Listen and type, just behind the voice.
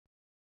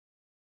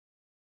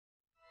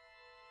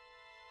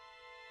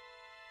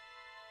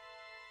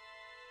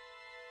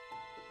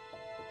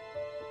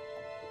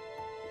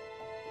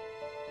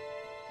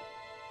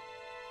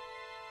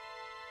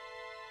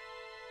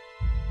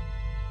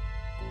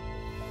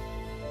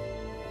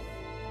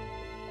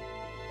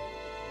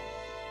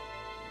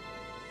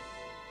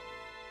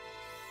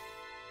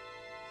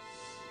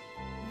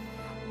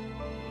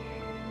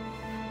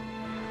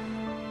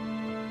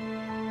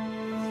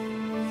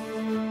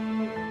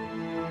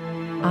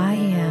I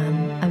am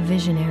a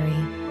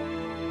visionary,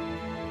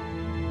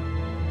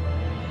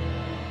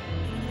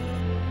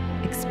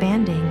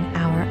 expanding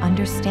our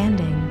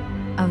understanding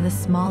of the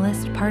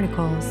smallest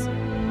particles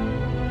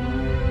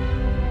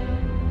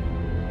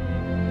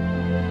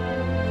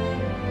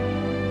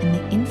and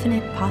the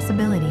infinite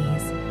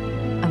possibilities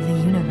of the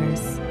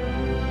universe.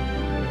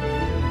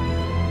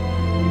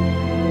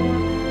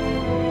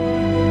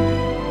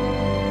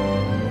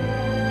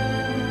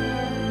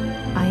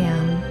 I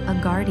am a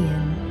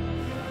guardian,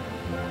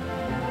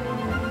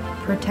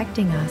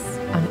 protecting us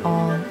on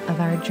all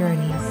of our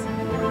journeys.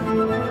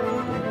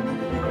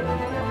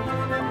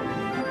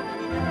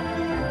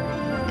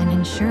 And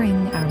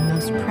ensuring our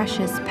most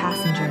precious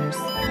passengers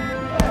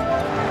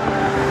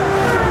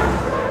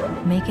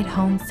make it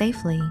home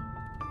safely.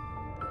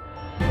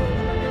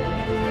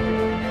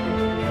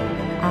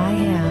 I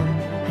am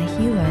a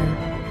healer,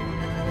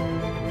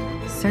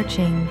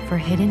 searching for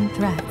hidden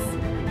threats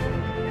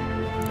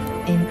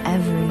in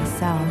every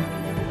cell.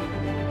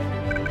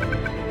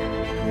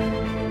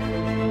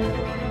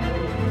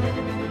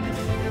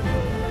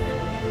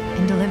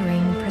 And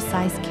delivering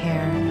precise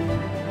care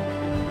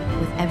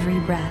with every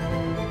breath.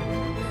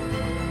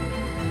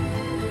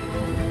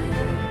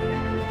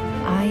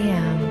 I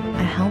am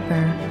a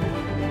helper,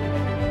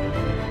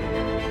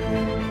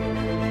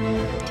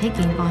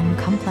 taking on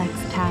complex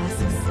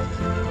tasks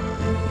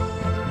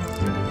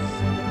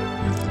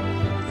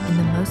in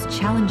the most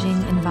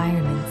challenging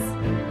environments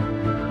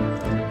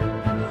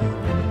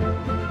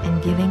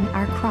and giving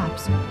our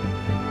crops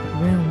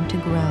room to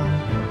grow.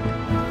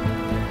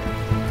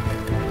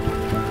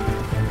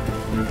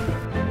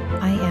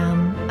 I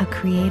am a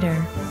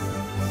creator,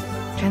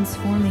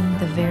 transforming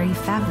the very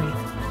fabric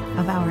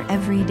of our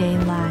everyday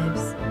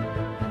lives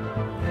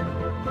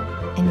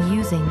and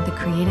using the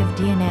creative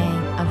DNA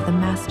of the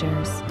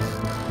masters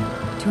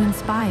to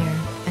inspire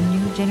a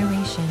new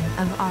generation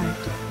of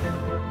art.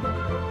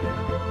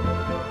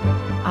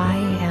 I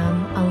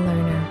am a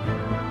learner,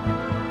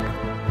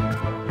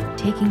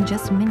 taking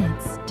just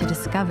minutes to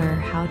discover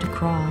how to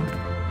crawl,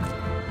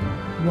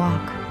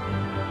 walk,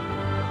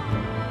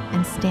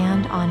 and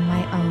stand on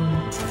my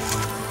own.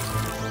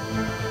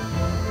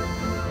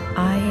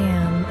 I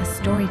am a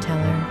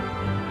storyteller,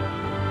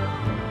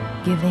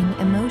 giving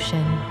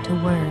emotion to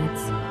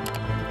words.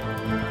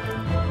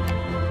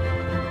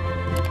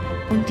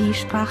 Und die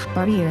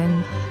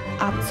Sprachbarrieren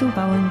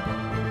abzubauen.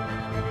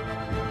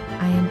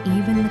 I am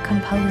even the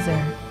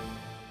composer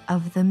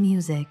of the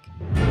music.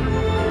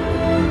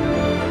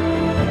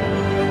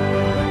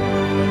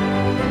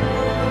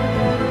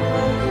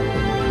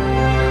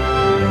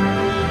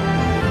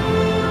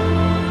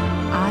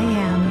 I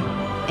am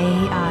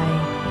AI,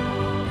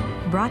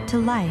 brought to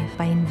life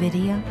by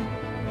NVIDIA,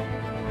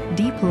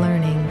 deep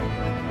learning,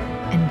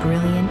 and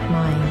brilliant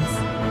minds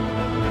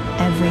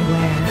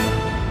everywhere.